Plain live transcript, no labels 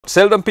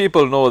Seldom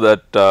people know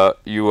that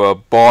you were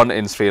born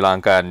in Sri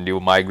Lanka and you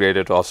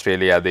migrated to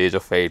Australia at the age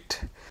of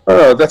 8.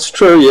 Oh, that's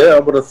true. Yeah, I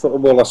would have thought.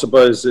 Well, I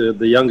suppose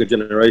the younger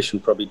generation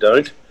probably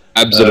don't.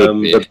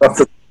 Absolutely.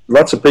 But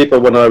lots of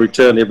people, when I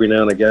return every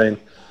now and again,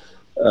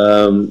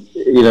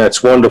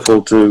 it's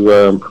wonderful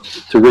to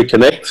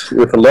reconnect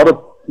with a lot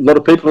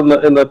of people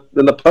in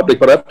the public.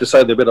 But I have to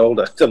say they're a bit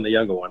older than the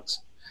younger ones.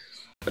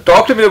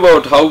 Talk to me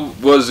about how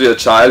was your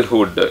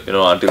childhood,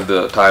 until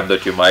the time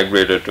that you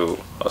migrated to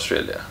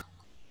Australia.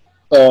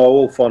 Oh,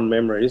 all fond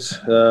memories.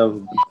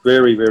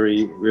 Very,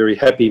 very, very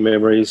happy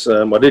memories.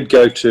 I did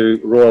go to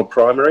Royal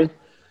Primary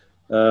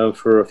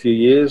for a few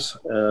years,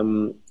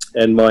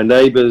 and my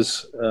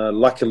neighbours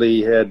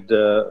luckily had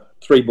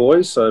 3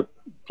 boys, so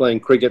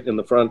playing cricket in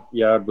the front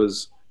yard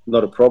was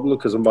not a problem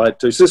because I had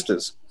 2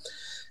 sisters.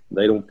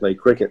 They don't play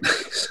cricket,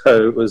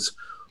 so it was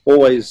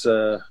always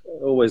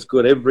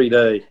good every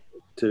day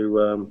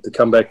to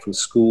come back from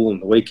school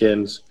on the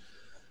weekends.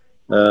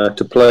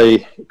 To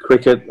play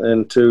cricket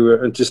and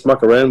to just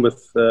muck around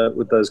with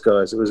those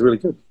guys. It was really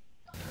good.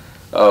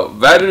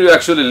 Where did you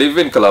actually live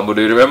in Colombo?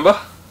 Do you remember?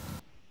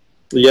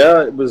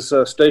 Yeah, it was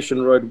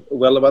Station Road,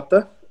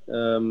 Wellwatta,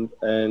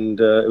 and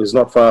it was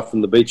not far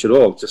from the beach at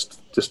all. Just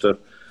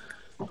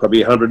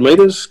probably 100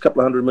 metres, a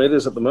couple of 100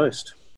 metres at the most.